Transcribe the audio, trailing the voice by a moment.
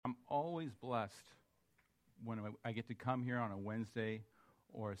always blessed when I get to come here on a Wednesday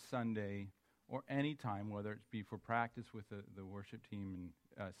or a Sunday or any time, whether it be for practice with the worship team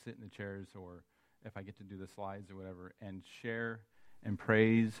and sit in the chairs, or if I get to do the slides or whatever, and share and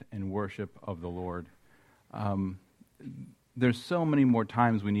praise and worship of the Lord. There's so many more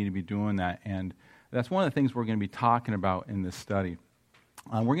times we need to be doing that, and that's one of the things we're going to be talking about in this study.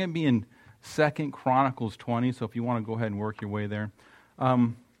 We're going to be in 2 Chronicles 20, so if you want to go ahead and work your way there.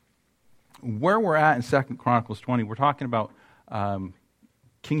 Where we're at in 2 Chronicles 20, we're talking about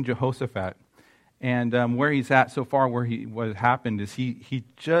King Jehoshaphat. And where he's at so far, what happened is he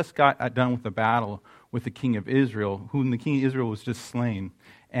just got done with the battle with the king of Israel, whom the king of Israel was just slain.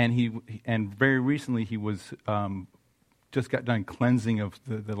 And very recently he was just got done cleansing of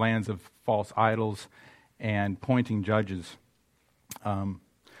the lands of false idols and appointing judges.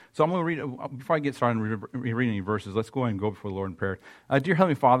 So I'm going to read, before I get started reading any verses, let's go ahead and go before the Lord in prayer. Dear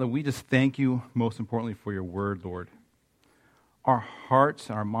Heavenly Father, we just thank you, most importantly, for your word, Lord. Our hearts,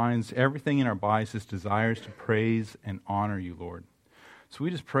 our minds, everything in our bodies just desires to praise and honor you, Lord. So we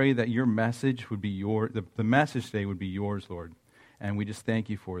just pray that your message would be the message today would be yours, Lord. And we just thank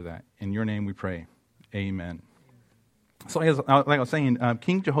you for that. In your name we pray. Amen. So like I was saying,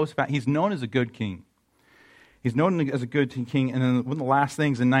 King Jehoshaphat, he's known as a good king. He's known as a good king, and then one of the last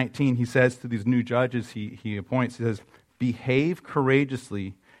things in 19, he says to these new judges he appoints, he says, behave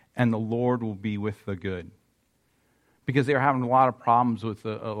courageously, and the Lord will be with the good. Because they were having a lot of problems with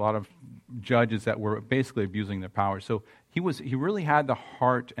a lot of judges that were basically abusing their power. So he really had the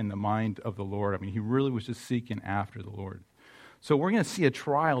heart and the mind of the Lord. I mean, he really was just seeking after the Lord. So we're going to see a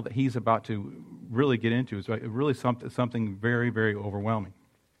trial that he's about to really get into. It's really something very, very overwhelming.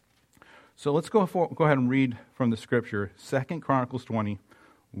 So let's go ahead and read from the scripture, 2 Chronicles 20,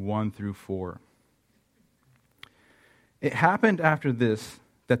 1 through 4. It happened after this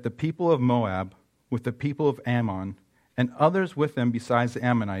that the people of Moab, with the people of Ammon, and others with them besides the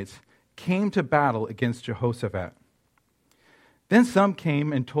Ammonites, came to battle against Jehoshaphat. Then some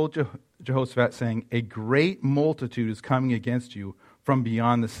came and told Jehoshaphat, saying, a great multitude is coming against you from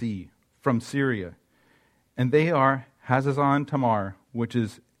beyond the sea, from Syria. And they are Hazazon Tamar, which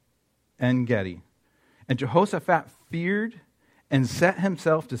is En-Gedi. And Jehoshaphat feared and set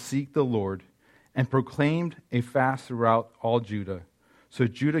himself to seek the Lord, and proclaimed a fast throughout all Judah. So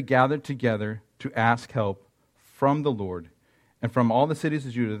Judah gathered together to ask help from the Lord, and from all the cities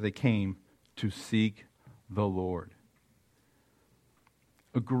of Judah they came to seek the Lord.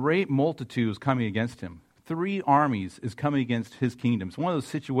 A great multitude is coming against him. 3 armies is coming against his kingdom. It's one of those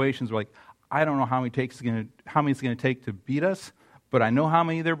situations where, I don't know how many it's going to take to beat us, but I know how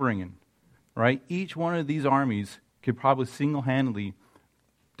many they're bringing. Right? Each one of these armies could probably single-handedly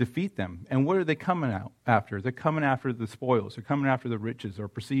defeat them. And what are they coming out after? They're coming after the spoils. They're coming after the riches or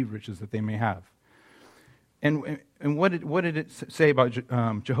perceived riches that they may have. And what did it say about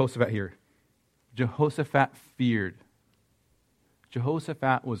Jehoshaphat here? Jehoshaphat feared.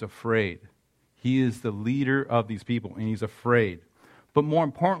 Jehoshaphat was afraid. He is the leader of these people, and he's afraid. But more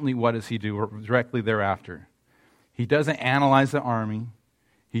importantly, what does he do directly thereafter? He doesn't analyze the army.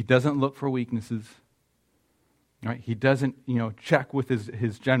 He doesn't look for weaknesses. Right? He doesn't, check with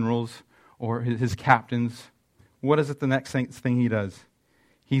his generals or his captains. What is it the next thing he does?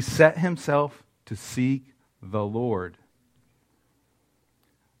 He set himself to seek the Lord.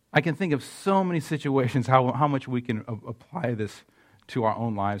 I can think of so many situations how much we can apply this to our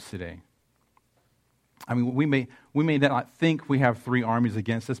own lives today. I mean, we may not think we have 3 armies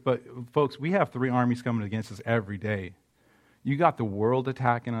against us, but folks, we have 3 armies coming against us every day. You got the world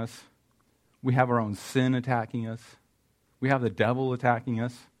attacking us. We have our own sin attacking us. We have the devil attacking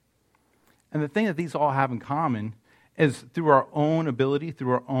us. And the thing that these all have in common is through our own ability,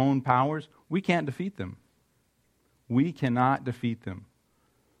 through our own powers, we can't defeat them. We cannot defeat them.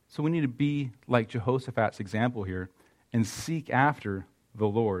 So we need to be like Jehoshaphat's example here and seek after the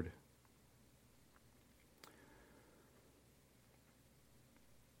Lord.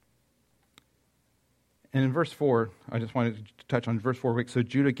 And in verse 4, I just wanted to touch on verse 4. So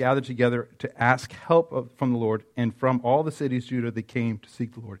Judah gathered together to ask help from the Lord, and from all the cities of Judah they came to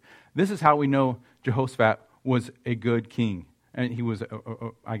seek the Lord. This is how we know Jehoshaphat was a good king, and he was,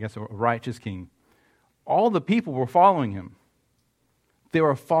 a righteous king. All the people were following him. They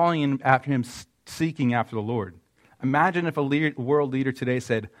were following after him, seeking after the Lord. Imagine if a world leader today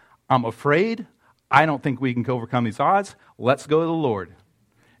said, I'm afraid, I don't think we can overcome these odds, let's go to the Lord.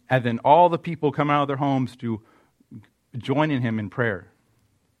 And then all the people come out of their homes to join in him in prayer.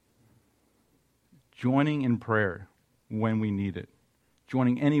 Joining in prayer when we need it.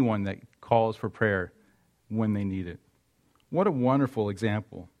 Joining anyone that calls for prayer when they need it. What a wonderful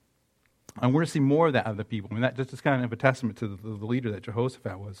example. And we're going to see more of that of the people. I mean, that just is kind of a testament to the leader that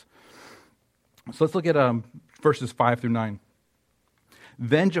Jehoshaphat was. So let's look at verses 5 through 9.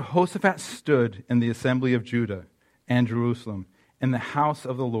 Then Jehoshaphat stood in the assembly of Judah and Jerusalem in the house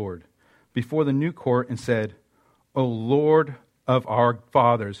of the Lord before the new court and said, O Lord of our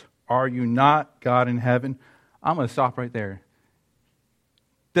fathers, are you not God in heaven? I'm going to stop right there.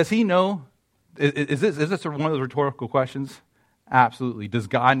 Does he know? Is this one of those rhetorical questions? Absolutely. Does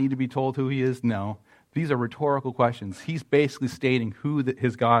God need to be told who he is? No. These are rhetorical questions. He's basically stating who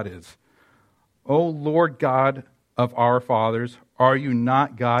his God is. O Lord God of our fathers, are you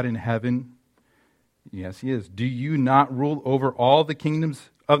not God in heaven? Yes, he is. Do you not rule over all the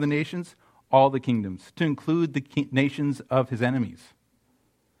kingdoms of the nations? All the kingdoms, to include the nations of his enemies.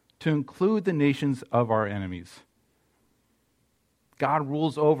 To include the nations of our enemies. God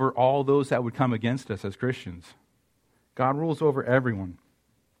rules over all those that would come against us as Christians. God rules over everyone.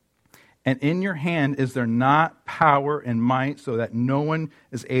 And in your hand is there not power and might so that no one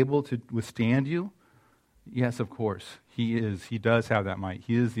is able to withstand you? Yes, of course, he is. He does have that might.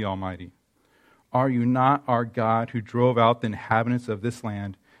 He is the Almighty. Are you not our God who drove out the inhabitants of this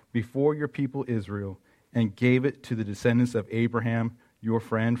land before your people Israel and gave it to the descendants of Abraham, your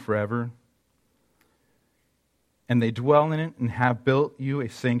friend, forever? And they dwell in it and have built you a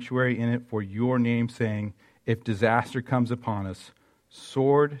sanctuary in it for your name, saying, if disaster comes upon us,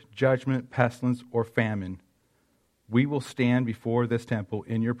 sword, judgment, pestilence, or famine, we will stand before this temple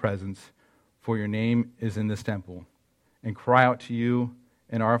in your presence, for your name is in this temple, and cry out to you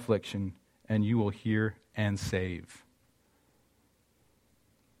in our affliction, and you will hear and save.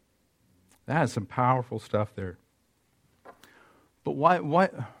 That is some powerful stuff there. But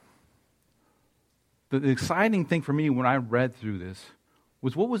what the exciting thing for me when I read through this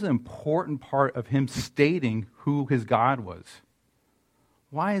was what was an important part of him stating who his God was.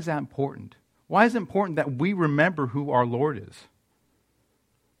 Why is that important? Why is it important that we remember who our Lord is?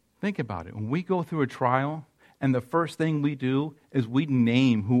 Think about it. When we go through a trial, and the first thing we do is we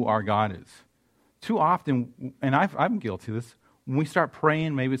name who our God is. Too often, and I'm guilty of this, when we start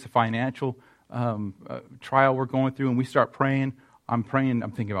praying, maybe it's a financial trial we're going through, and we start praying, I'm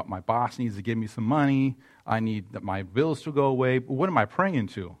thinking about my boss needs to give me some money, I need my bills to go away, but what am I praying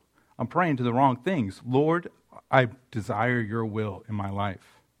to? I'm praying to the wrong things. Lord, I desire your will in my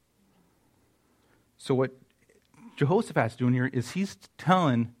life. So what Jehoshaphat's doing here is he's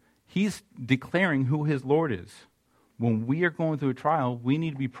declaring who his Lord is. When we are going through a trial, we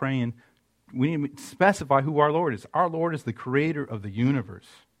need to be praying, we need to specify who our Lord is. Our Lord is the creator of the universe.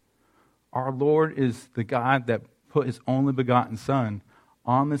 Our Lord is the God that put his only begotten Son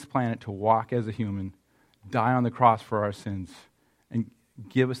on this planet to walk as a human, die on the cross for our sins, and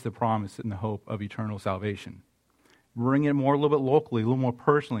give us the promise and the hope of eternal salvation. Bring it more a little bit locally, a little more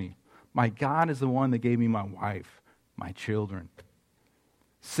personally. My God is the one that gave me my wife, my children.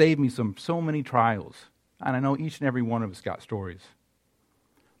 Saved me from so many trials. And I know each and every one of us got stories.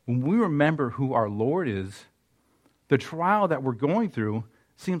 When we remember who our Lord is, the trial that we're going through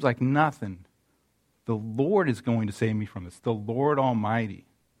seems like nothing. The Lord is going to save me from this. The Lord Almighty.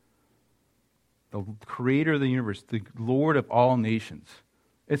 The creator of the universe. The Lord of all nations.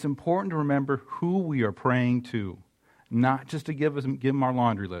 It's important to remember who we are praying to. Not just to give him our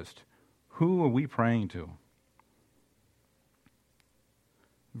laundry list. Who are we praying to?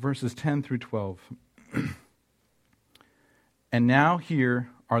 Verses 10 through 12. And now here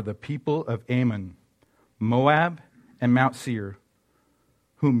are the people of Ammon, Moab, and Mount Seir,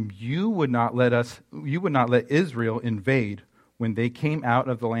 whom you would not let Israel invade when they came out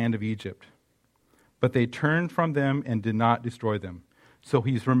of the land of Egypt. But they turned from them and did not destroy them. So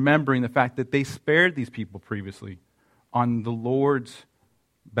he's remembering the fact that they spared these people previously on the Lord's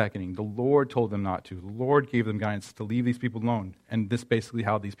beckoning. The Lord told them not to. The Lord gave them guidance to leave these people alone. And this is basically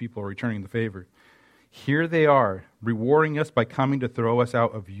how these people are returning the favor. Here they are, rewarding us by coming to throw us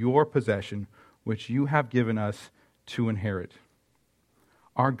out of your possession, which you have given us to inherit.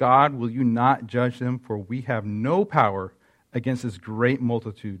 Our God, will you not judge them? For we have no power against this great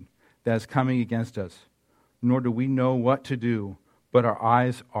multitude that is coming against us, nor do we know what to do, but our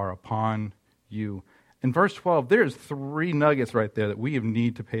eyes are upon you. In verse 12, there's 3 nuggets right there that we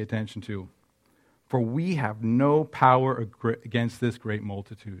need to pay attention to. For we have no power against this great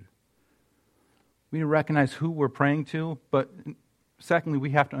multitude. We need to recognize who we're praying to, but secondly, we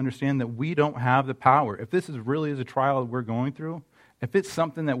have to understand that we don't have the power. If this really is a trial that we're going through, if it's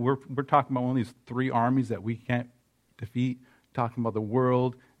something that we're talking about one of these 3 armies that we can't defeat, talking about the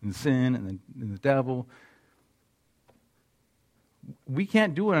world and sin and the devil, we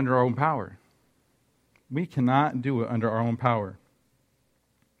can't do it under our own power. We cannot do it under our own power.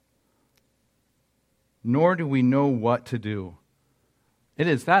 nor do we know what to do. That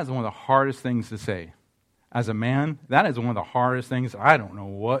is one of the hardest things to say. As a man, that is one of the hardest things. I don't know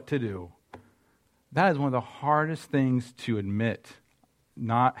what to do. That is one of the hardest things to admit,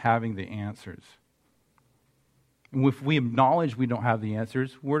 not having the answers. And if we acknowledge we don't have the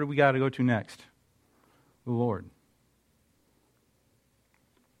answers, where do we got to go to next? The Lord.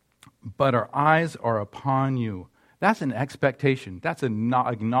 But our eyes are upon you. That's an expectation. That's an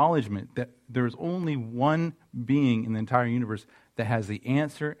acknowledgement that there's only one being in the entire universe that has the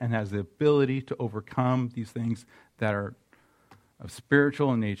answer and has the ability to overcome these things that are of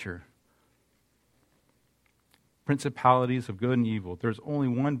spiritual in nature. Principalities of good and evil. There's only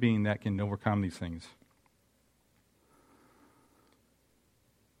one being that can overcome these things.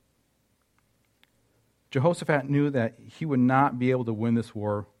 Jehoshaphat knew that he would not be able to win this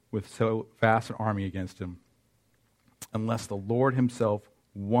war with so vast an army against him unless the Lord himself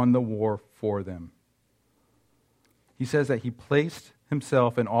won the war for them. He says that he placed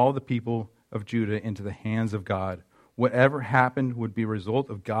himself and all the people of Judah into the hands of God. Whatever happened would be a result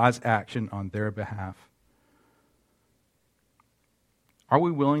of God's action on their behalf. Are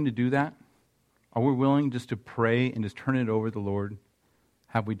we willing to do that? Are we willing just to pray and just turn it over to the Lord?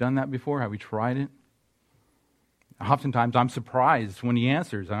 Have we done that before? Have we tried it? Oftentimes, I'm surprised when he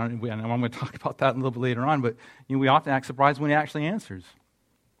answers. I'm going to talk about that a little bit later on, but we often act surprised when he actually answers.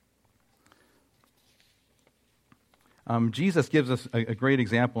 Jesus gives us a great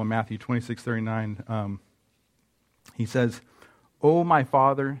example in Matthew 26:39. He says, "O my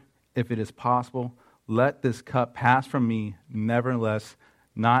Father, if it is possible, let this cup pass from me. Nevertheless,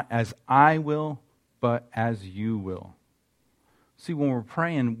 not as I will, but as you will." See, when we're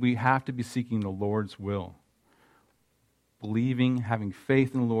praying, we have to be seeking the Lord's will. Believing, having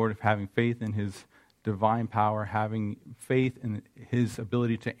faith in the Lord, having faith in his divine power, having faith in his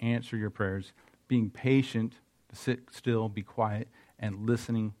ability to answer your prayers, being patient, to sit still, be quiet, and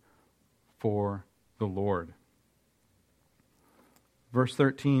listening for the Lord. Verse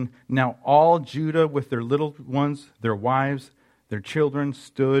 13, "Now all Judah with their little ones, their wives, their children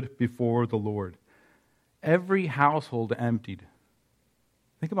stood before the Lord." Every household emptied.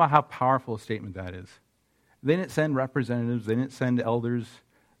 Think about how powerful a statement that is. They didn't send representatives. They didn't send elders.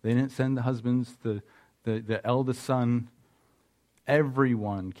 They didn't send the husbands, the eldest son.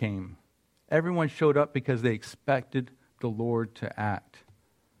 Everyone came. Everyone showed up because they expected the Lord to act.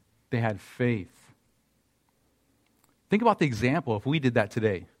 They had faith. Think about the example if we did that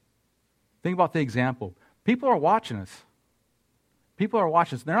today. Think about the example. People are watching us. People are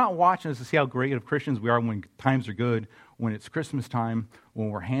watching us. They're not watching us to see how great of Christians we are when times are good, when it's Christmas time,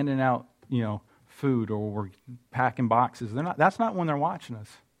 when we're handing out, food or we're packing boxes. That's not when they're watching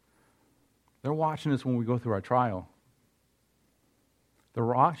us. They're watching us when we go through our trial. They're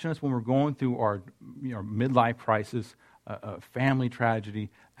watching us when we're going through our midlife crisis, a family tragedy,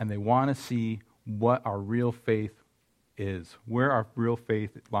 and they want to see what our real faith is, where our real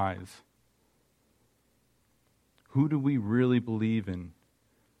faith lies. Who do we really believe in?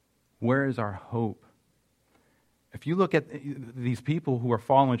 Where is our hope? If you look at these people who are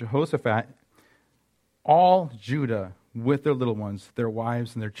following Jehoshaphat, all Judah with their little ones, their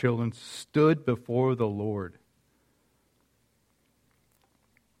wives and their children, stood before the Lord.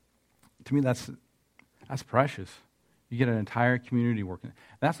 To me, that's precious. You get an entire community working.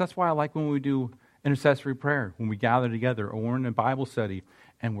 That's why I like when we do intercessory prayer, when we gather together, or we're in a Bible study,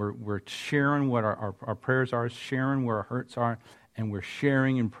 and we're sharing what our prayers are, sharing where our hurts are, and we're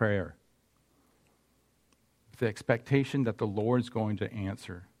sharing in prayer. With the expectation that the Lord's going to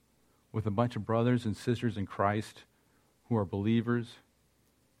answer. With a bunch of brothers and sisters in Christ who are believers,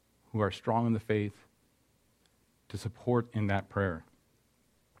 who are strong in the faith, to support in that prayer.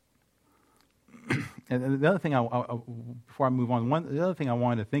 And the other thing, before I move on, the other thing I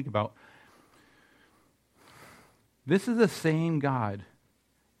wanted to think about, this is the same God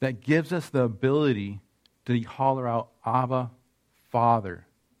that gives us the ability to holler out, "Abba, Father,"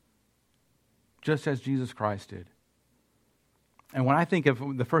 just as Jesus Christ did. And when I think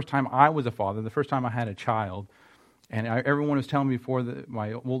of the first time I was a father, the first time I had a child, and everyone was telling me before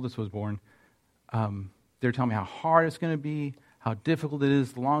my oldest was born, they were telling me how hard it's going to be, how difficult it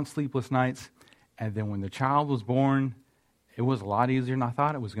is, the long sleepless nights. And then when the child was born, it was a lot easier than I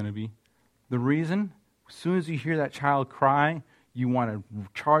thought it was going to be. The reason, as soon as you hear that child cry, you want to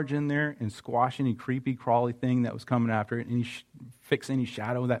charge in there and squash any creepy, crawly thing that was coming after it, and fix any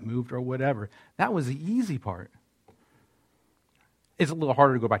shadow that moved or whatever. That was the easy part. It's a little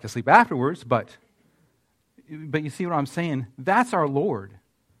harder to go back to sleep afterwards, but you see what I'm saying? That's our Lord.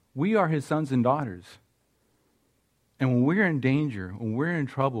 We are his sons and daughters. And when we're in danger, when we're in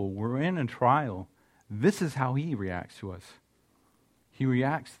trouble, we're in a trial, This is how he reacts to us. He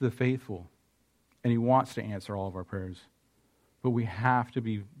reacts to the faithful, and he wants to answer all of our prayers. But we have to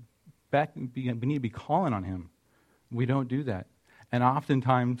we need to be calling on him. We don't do that. And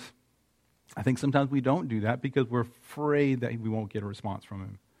oftentimes, I think sometimes we don't do that because we're afraid that we won't get a response from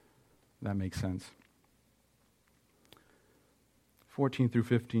him. That makes sense. 14 through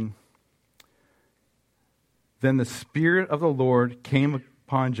 15. Then the Spirit of the Lord came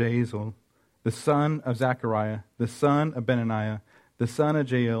upon Jael, the son of Zechariah, the son of Benaniah, the son of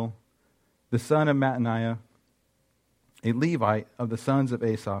Jael, the son of Mattaniah, a Levite of the sons of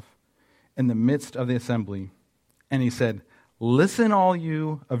Asaph, in the midst of the assembly. And he said, "Listen, all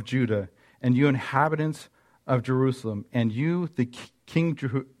you of Judah, and you inhabitants of Jerusalem, and you, the King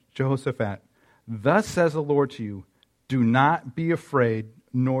Jehoshaphat. Thus says the Lord to you, do not be afraid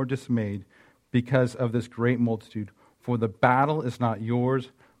nor dismayed because of this great multitude, for the battle is not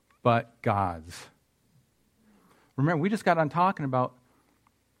yours, but God's." Remember, we just got on talking about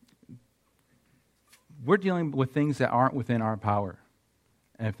we're dealing with things that aren't within our power.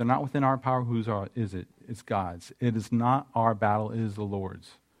 And if they're not within our power, is it? It's God's. It is not our battle, it is the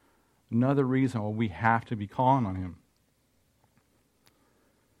Lord's. Another reason why we have to be calling on him.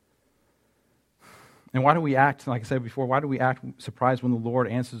 And why do we act, like I said before, why do we act surprised when the Lord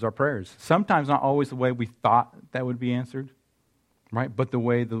answers our prayers? Sometimes not always the way we thought that would be answered, right? But the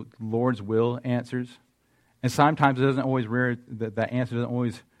way the Lord's will answers. And sometimes it doesn't always that answer doesn't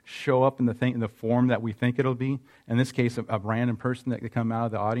always show up in the form that we think it'll be. In this case, a random person that could come out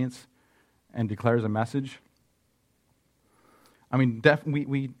of the audience and declares a message. I mean,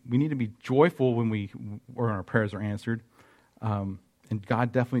 we need to be joyful when our prayers are answered. And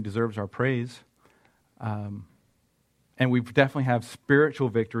God definitely deserves our praise. And we definitely have spiritual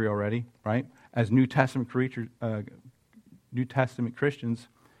victory already, right? As New Testament Christians,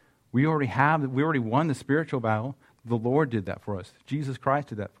 we already won the spiritual battle. The Lord did that for us. Jesus Christ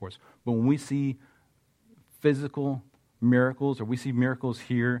did that for us. But when we see physical miracles, or we see miracles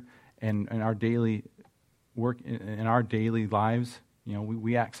here in our daily work, in our daily lives,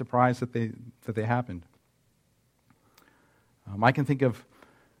 we act surprised that they happened.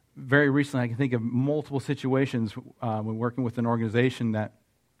 Very recently, I can think of multiple situations when working with an organization that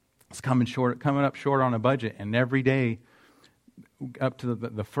is coming up short on a budget, and every day up to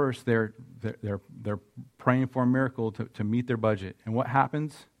the first, they're praying for a miracle to meet their budget. And what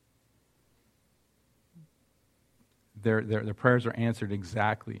happens? Their prayers are answered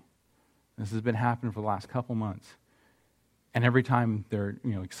exactly. This has been happening for the last couple months, and every time they're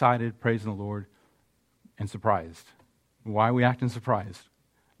excited, praising the Lord, and surprised. Why are we acting surprised?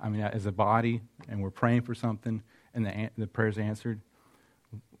 I mean, as a body, and we're praying for something, and the prayer's answered.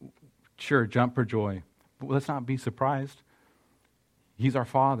 Sure, jump for joy, but let's not be surprised. He's our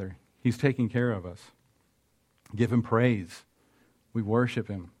Father. He's taking care of us. Give him praise. We worship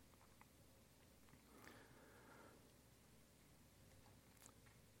him.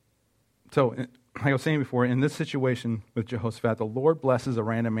 So, like I was saying before, in this situation with Jehoshaphat, the Lord blesses a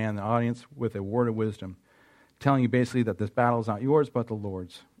random man in the audience with a word of wisdom, telling you basically that this battle is not yours, but the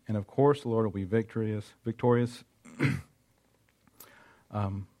Lord's. And of course, the Lord will be victorious.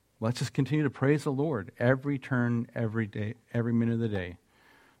 Let's just continue to praise the Lord every turn, every day, every minute of the day.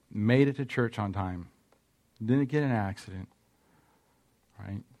 Made it to church on time. Didn't get in an accident.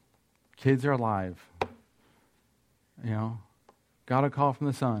 Right? Kids are alive. Got a call from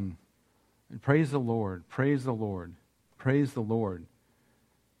the Son. Praise the Lord. Praise the Lord. Praise the Lord.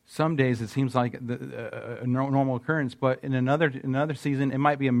 Some days it seems like a normal occurrence, but in another season, it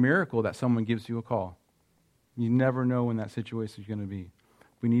might be a miracle that someone gives you a call. You never know when that situation is going to be.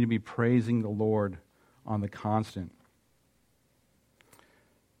 We need to be praising the Lord on the constant.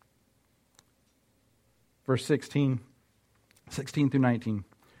 Verse 16 through 19.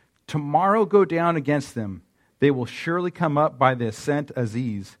 Tomorrow go down against them. They will surely come up by the ascent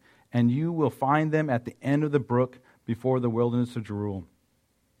Aziz, and you will find them at the end of the brook before the wilderness of Jeruel.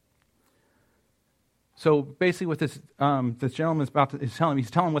 So basically what this gentleman is telling he's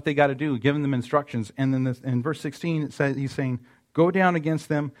telling what they got to do, giving them instructions. And then in verse 16, it says, he's saying, go down against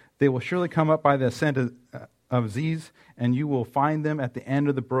them. They will surely come up by the ascent of Ziz, and you will find them at the end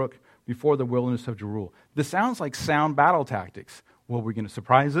of the brook before the wilderness of Jeruel. This sounds like sound battle tactics. Well, we're going to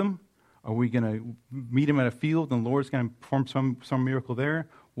surprise them? Are we going to meet them at a field and the Lord's going to perform some miracle there?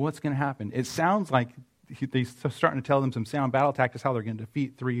 What's going to happen? It sounds like they're starting to tell them some sound battle tactics, how they're going to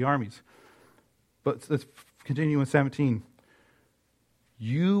defeat 3 armies. But let's continue in 17.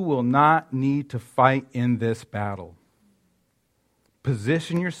 You will not need to fight in this battle.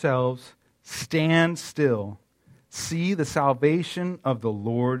 Position yourselves, stand still, see the salvation of the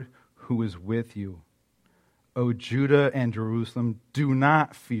Lord who is with you. O Judah and Jerusalem, do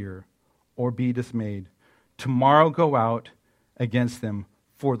not fear or be dismayed. Tomorrow go out against them,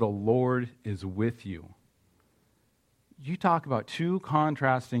 for the Lord is with you. You talk about two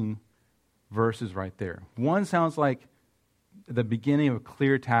contrasting verses right there. One sounds like the beginning of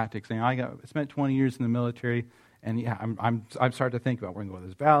clear tactics, saying, I spent 20 years in the military, and yeah, I'm starting to think about, we're going to go to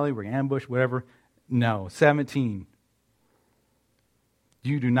this valley, we're going to ambush, whatever. No, 17.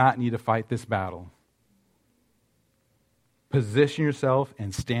 You do not need to fight this battle. Position yourself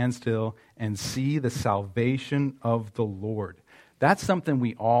and stand still and see the salvation of the Lord. That's something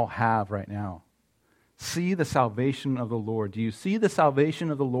we all have right now. See the salvation of the Lord. Do you see the salvation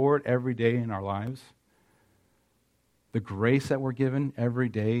of the Lord every day in our lives? The grace that we're given every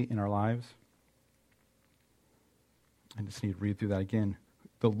day in our lives? I just need to read through that again.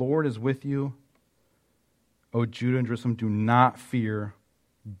 The Lord is with you. O Judah and Jerusalem, do not fear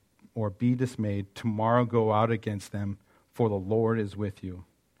or be dismayed. Tomorrow go out against them, for the Lord is with you.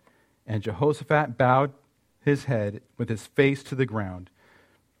 And Jehoshaphat bowed his head with his face to the ground,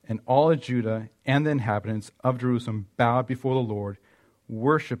 and all of Judah and the inhabitants of Jerusalem bowed before the Lord,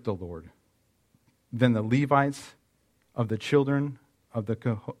 worshiped the Lord. Then the Levites of the children of the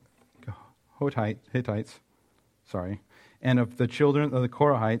Hittites, and of the children of the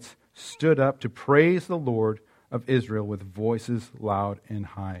Korahites stood up to praise the Lord of Israel with voices loud and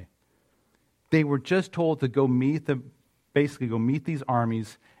high. They were just told to go meet these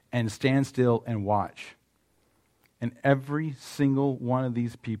armies and stand still and watch. And every single one of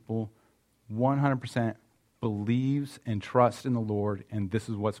these people, 100%, believes and trusts in the Lord, and this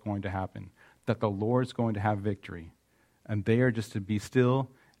is what's going to happen, that the Lord's going to have victory. And they are just to be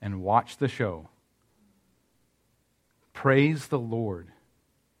still and watch the show. Praise the Lord.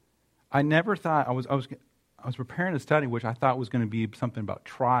 I never thought, I was preparing a study which I thought was going to be something about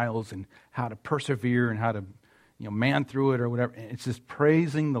trials and how to persevere and how to man through it or whatever. It's just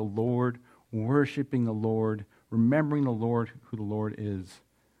praising the Lord, worshiping the Lord, remembering the Lord, who the Lord is.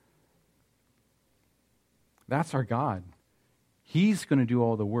 That's our God. He's going to do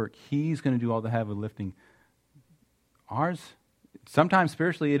all the work. He's going to do all the heavy lifting. Ours, sometimes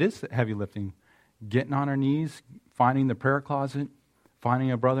spiritually, it is heavy lifting. Getting on our knees, finding the prayer closet,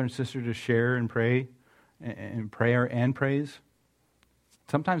 finding a brother and sister to share and pray, and prayer and praise.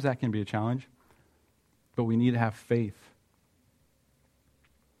 Sometimes that can be a challenge. But we need to have faith.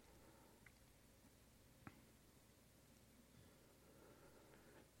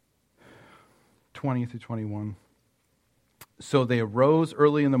 (20 through 21). So they arose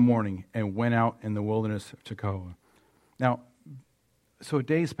early in the morning and went out in the wilderness of Tekoa. Now, so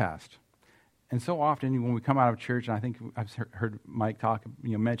days passed. And so often when we come out of church, and I think I've heard Mike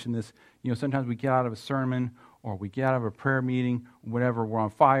mention this, sometimes we get out of a sermon or we get out of a prayer meeting, whatever, we're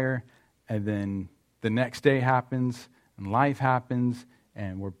on fire, and then the next day happens, and life happens,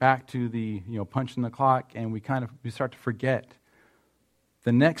 and we're back to the, punching the clock, and we start to forget.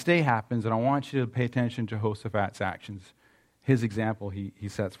 The next day happens, and I want you to pay attention to Jehoshaphat's actions. His example he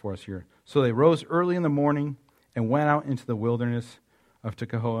sets for us here. So they rose early in the morning and went out into the wilderness of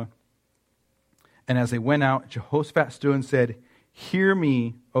Tekoa. And as they went out, Jehoshaphat stood and said, Hear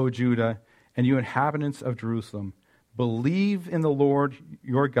me, O Judah, and you inhabitants of Jerusalem. Believe in the Lord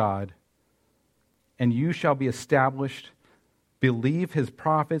your God, and you shall be established. Believe his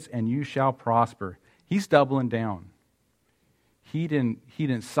prophets, and you shall prosper. He's doubling down. He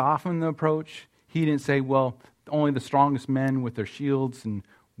didn't soften the approach. He didn't say, well, only the strongest men with their shields, and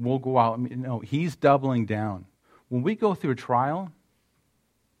we'll go out. No, he's doubling down. When we go through a trial,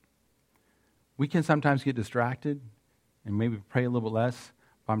 we can sometimes get distracted and maybe pray a little bit less.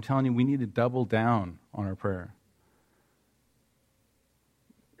 But I'm telling you, we need to double down on our prayer.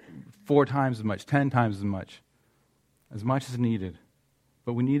 4 times as much, 10 times as much as needed.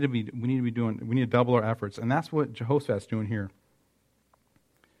 But we need to double our efforts, and that's what Jehoshaphat's doing here.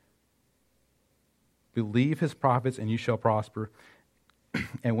 Believe his prophets, and you shall prosper.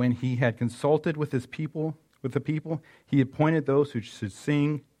 And when he had consulted with the people, he appointed those who should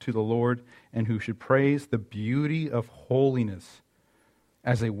sing to the Lord and who should praise the beauty of holiness,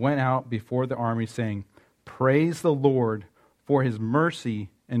 as they went out before the army, saying, Praise the Lord, for his mercy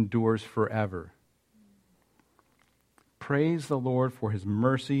endures forever. Praise the Lord, for his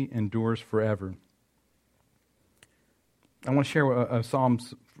mercy endures forever. I want to share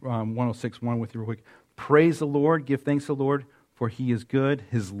Psalms 106:1 with you real quick. Praise the Lord, give thanks to the Lord, for he is good.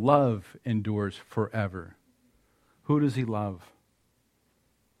 His love endures forever. Who does he love?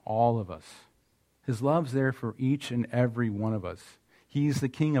 All of us. His love's there for each and every one of us. He's the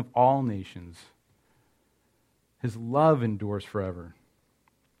King of all nations. His love endures forever.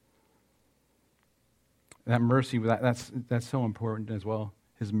 That mercy, that's so important as well.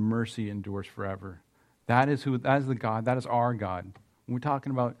 His mercy endures forever. That is the God, that is our God. When we're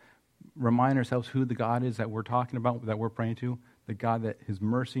talking about, remind ourselves who the God is that we're talking about, that we're praying to, the God that his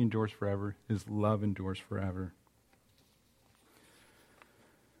mercy endures forever, his love endures forever.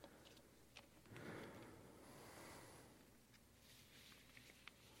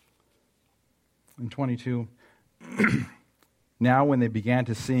 In 22, now when they began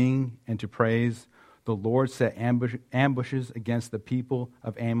to sing and to praise, the Lord set ambushes against the people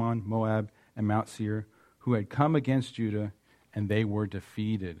of Ammon, Moab, and Mount Seir, who had come against Judah, and they were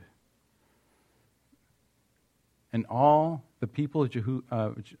defeated. And all the people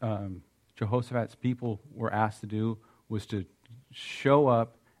of Jehoshaphat's people were asked to do was to show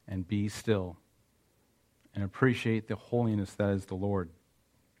up and be still and appreciate the holiness that is the Lord.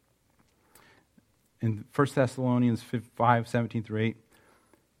 In 1 Thessalonians 5, 17 through 8,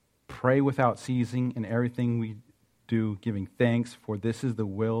 pray without ceasing in everything we do, giving thanks, for this is the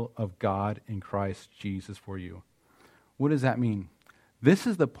will of God in Christ Jesus for you. What does that mean? This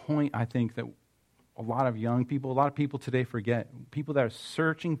is the point, I think, that a lot of young people, a lot of people today forget. People that are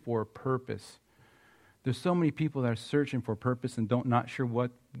searching for a purpose. There's so many people that are searching for a purpose and not sure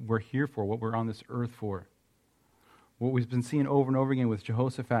what we're here for, what we're on this earth for. What we've been seeing over and over again with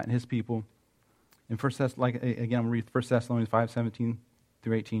Jehoshaphat and his people, in I'm going to read 1 Thessalonians 5, 17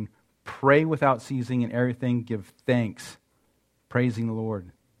 through 18. Pray without ceasing in everything, give thanks, praising the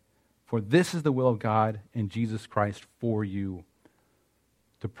Lord. For this is the will of God in Jesus Christ for you.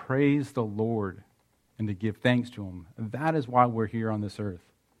 To praise the Lord and to give thanks to him. And that is why we're here on this earth.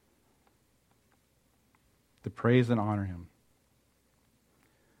 To praise and honor him.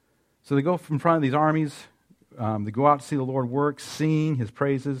 So they go in front of these armies. They go out to see the Lord work, singing his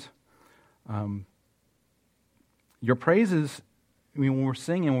praises. Your praises, when we're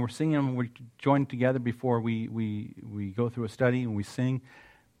singing, we join together before we go through a study and we sing.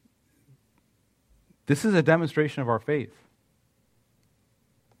 This is a demonstration of our faith.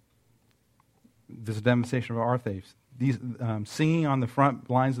 This is a demonstration of our faith. These singing on the front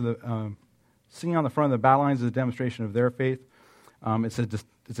lines of the battle lines is a demonstration of their faith. It's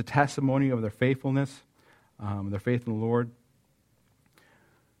a testimony of their faithfulness, their faith in the Lord.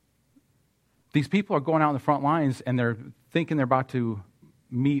 These people are going out in the front lines and they're thinking they're about to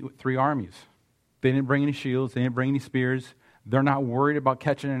meet with three armies. They didn't bring any shields. They didn't bring any spears. They're not worried about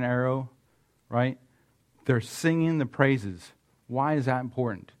catching an arrow, right? They're singing the praises. Why is that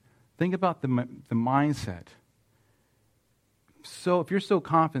important? Think about the mindset. So if you're so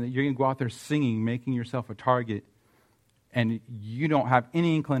confident that you're going to go out there singing, making yourself a target, and you don't have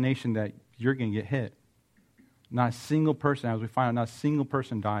any inclination that you're going to get hit, not a single person, as we find out, not a single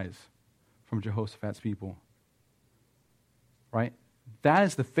person dies from Jehoshaphat's people. Right? That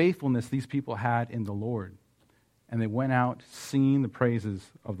is the faithfulness these people had in the Lord. And they went out singing the praises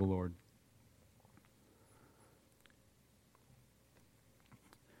of the Lord.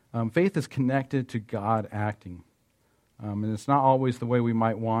 Faith is connected to God acting. And it's not always the way we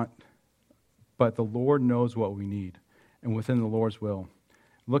might want, but the Lord knows what we need, and within the Lord's will.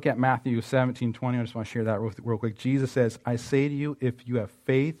 Look at Matthew 17:20. I just want to share that real quick. Jesus says, I say to you, if you have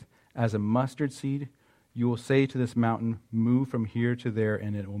faith as a mustard seed, you will say to this mountain, move from here to there,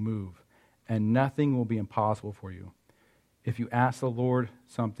 and it will move. And nothing will be impossible for you. If you ask the Lord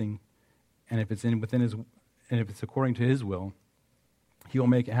something, and if it's according to his will, he will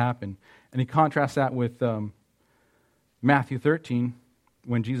make it happen. And he contrasts that with Matthew 13,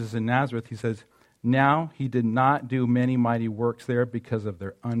 when Jesus is in Nazareth, he says, now he did not do many mighty works there because of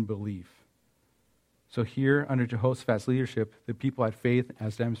their unbelief. So here, under Jehoshaphat's leadership, the people had faith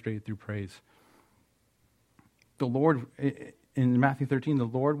as demonstrated through praise. The Lord, in Matthew 13, the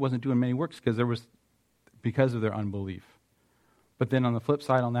Lord wasn't doing many works because of their unbelief. But then on the flip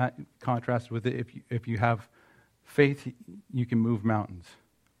side on that, contrast with it, if you have faith, you can move mountains.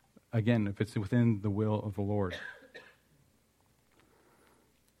 Again, if it's within the will of the Lord.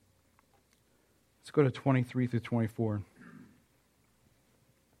 Let's go to 23 through 24.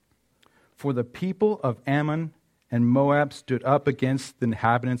 For the people of Ammon and Moab stood up against the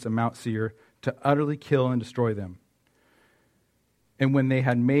inhabitants of Mount Seir to utterly kill and destroy them. And when they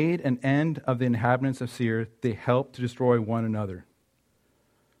had made an end of the inhabitants of Seir, they helped to destroy one another.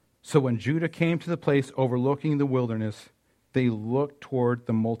 So when Judah came to the place overlooking the wilderness, they looked toward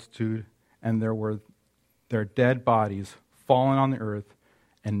the multitude, and there were their dead bodies fallen on the earth,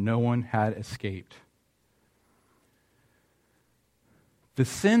 and no one had escaped. The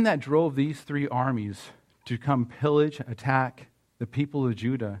sin that drove these three armies to come pillage, attack the people of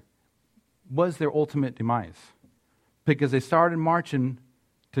Judah was their ultimate demise. Because they started marching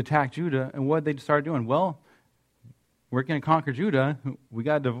to attack Judah. And what did they start doing? Well, we're going to conquer Judah. We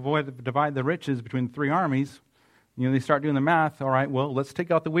got to divide the riches between the three armies. They start doing the math. All right, well, let's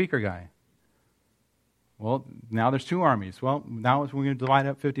take out the weaker guy. Well, now there's two armies. Well, now we're going to divide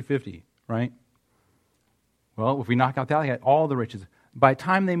up 50-50, right? Well, if we knock out that, they got all the riches. By the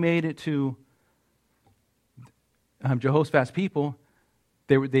time they made it to Jehoshaphat's people,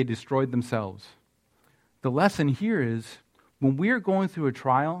 they destroyed themselves. The lesson here is, when we are going through a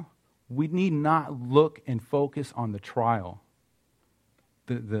trial, we need not look and focus on the trial,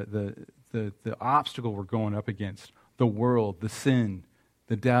 the obstacle we're going up against, the world, the sin,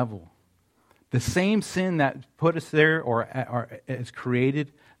 the devil. The same sin that put us there or has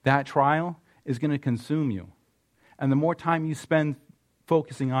created that trial is going to consume you. And the more time you spend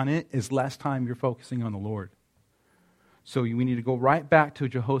focusing on it is less time you're focusing on the Lord. So we need to go right back to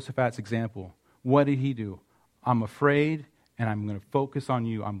Jehoshaphat's example. What did he do? I'm afraid, and I'm going to focus on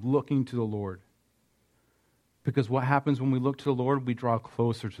you. I'm looking to the Lord. Because what happens when we look to the Lord? We draw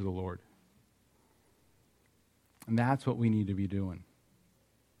closer to the Lord. And that's what we need to be doing.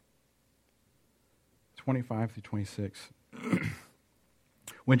 25 through 26.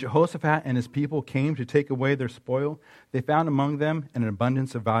 When Jehoshaphat and his people came to take away their spoil, they found among them an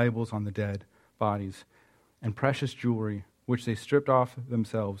abundance of valuables on the dead bodies and precious jewelry, which they stripped off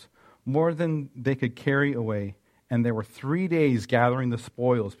themselves, more than they could carry away. And there were 3 days gathering the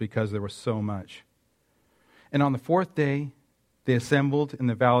spoils because there was so much. And on the fourth day, they assembled in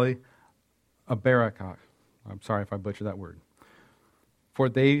the valley of Barakah. I'm sorry if I butchered that word. For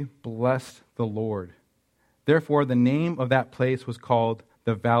they blessed the Lord. Therefore, the name of that place was called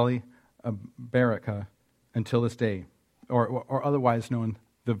the Valley of Barakah until this day, or otherwise known,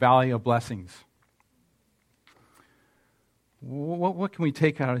 the Valley of Blessings. What can we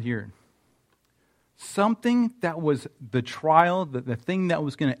take out of here? Something that was the trial, the thing that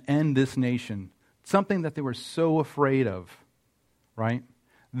was going to end this nation, something that they were so afraid of, right?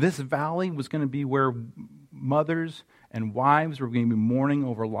 This valley was going to be where mothers and wives were going to be mourning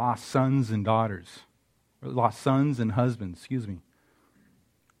over lost sons and daughters, or lost sons and husbands, excuse me.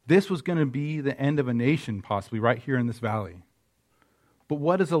 This was going to be the end of a nation, possibly, right here in this valley. But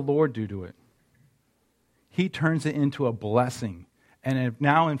what does the Lord do to it? He turns it into a blessing. And it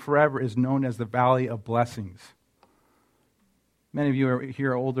now and forever is known as the Valley of Blessings. Many of you are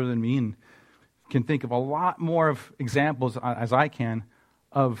here older than me and can think of a lot more of examples, as I can,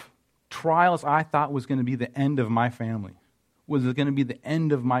 of trials I thought was going to be the end of my family. Was it going to be the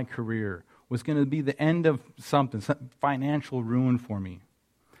end of my career? Was going to be the end of something, some financial ruin for me.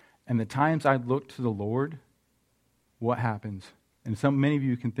 And the times I looked to the Lord, what happens? And many of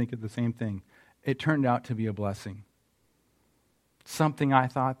you can think of the same thing. It turned out to be a blessing. Something I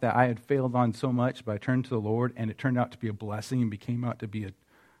thought that I had failed on so much, but I turned to the Lord, and it turned out to be a blessing and became out to be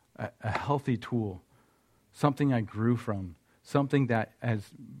a healthy tool. Something I grew from. Something that has,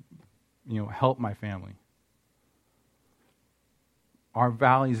 helped my family. Our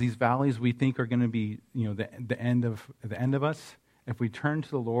valleys, these valleys we think are going to be, the end of us. If we turn to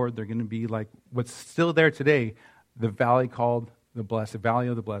the Lord, they're going to be like what's still there today, the valley called the Valley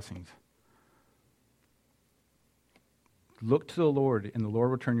of the Blessings. Look to the Lord, and the Lord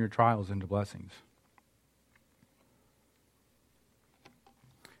will turn your trials into blessings.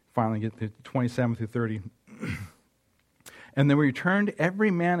 Finally, get to 27 through 30. And they returned every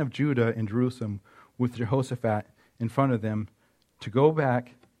man of Judah and Jerusalem with Jehoshaphat in front of them to go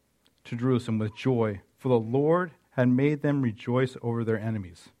back to Jerusalem with joy, for the Lord had made them rejoice over their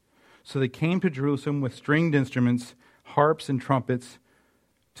enemies. So they came to Jerusalem with stringed instruments, harps and trumpets,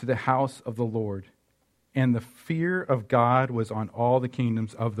 to the house of the Lord. And the fear of God was on all the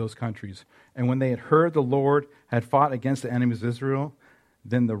kingdoms of those countries. And when they had heard the Lord had fought against the enemies of Israel,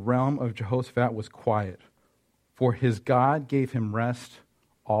 then the realm of Jehoshaphat was quiet, for his God gave him rest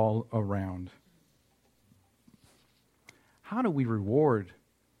all around. How do we reward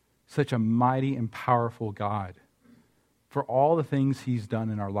such a mighty and powerful God for all the things he's done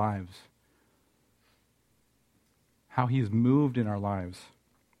in our lives? How he's moved in our lives?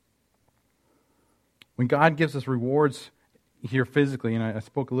 When God gives us rewards here physically, and I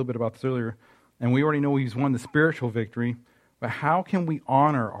spoke a little bit about this earlier, and we already know he's won the spiritual victory, but how can we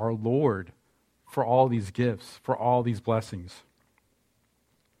honor our Lord for all these gifts, for all these blessings?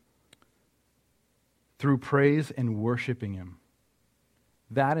 Through praise and worshiping him.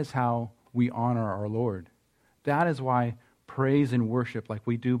 That is how we honor our Lord. That is why praise and worship, like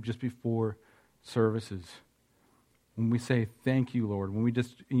we do just before services, when we say, thank you, Lord, when we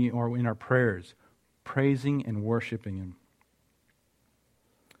just, or in our prayers, praising and worshiping him.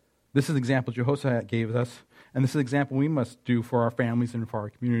 This is the example Jehoshaphat gave us, and this is the example we must do for our families and for our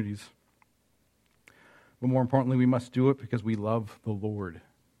communities. But more importantly, we must do it because we love the Lord.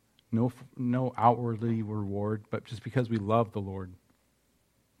 No outwardly reward, but just because we love the Lord.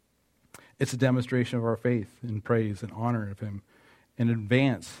 It's a demonstration of our faith in praise and honor of Him in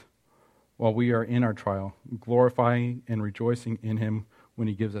advance while we are in our trial, glorifying and rejoicing in Him when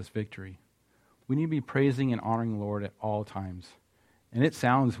He gives us victory. We need to be praising and honoring the Lord at all times. And it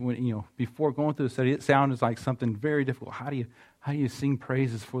sounds, before going through the study, it sounds like something very difficult. How do you sing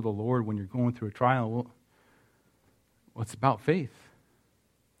praises for the Lord when you're going through a trial? Well, it's about faith.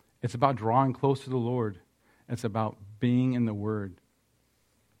 It's about drawing close to the Lord. It's about being in the Word.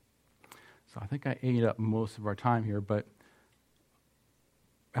 So I think I ate up most of our time here, but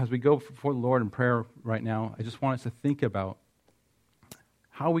as we go before the Lord in prayer right now, I just want us to think about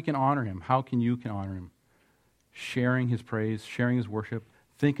how we can honor Him. How you can honor Him? Sharing His praise, sharing His worship,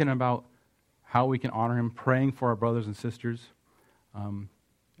 thinking about how we can honor Him, praying for our brothers and sisters. And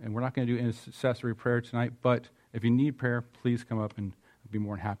we're not going to do intercessory prayer tonight, but if you need prayer, please come up and I'll be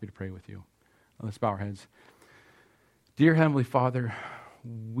more than happy to pray with you. Let's bow our heads. Dear Heavenly Father,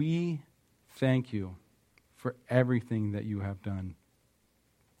 we thank You for everything that You have done.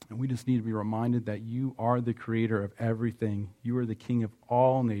 And we just need to be reminded that You are the creator of everything. You are the King of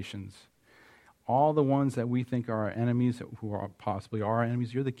all nations. All the ones that we think are our enemies, who are possibly our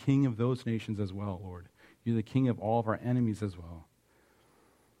enemies, You're the King of those nations as well, Lord. You're the King of all of our enemies as well.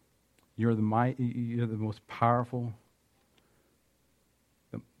 You're the most powerful,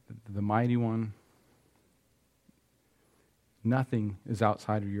 the mighty one. Nothing is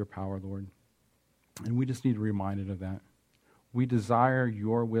outside of Your power, Lord. And we just need to be reminded of that. We desire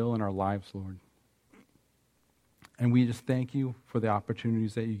Your will in our lives, Lord. And we just thank You for the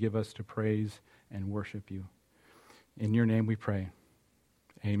opportunities that You give us to praise and worship You. In Your name we pray.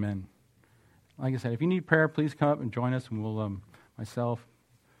 Amen. Like I said, if you need prayer, please come up and join us, and we'll, myself,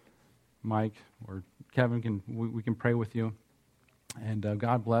 Mike, or Kevin, we can pray with you. And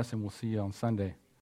God bless, and we'll see you on Sunday.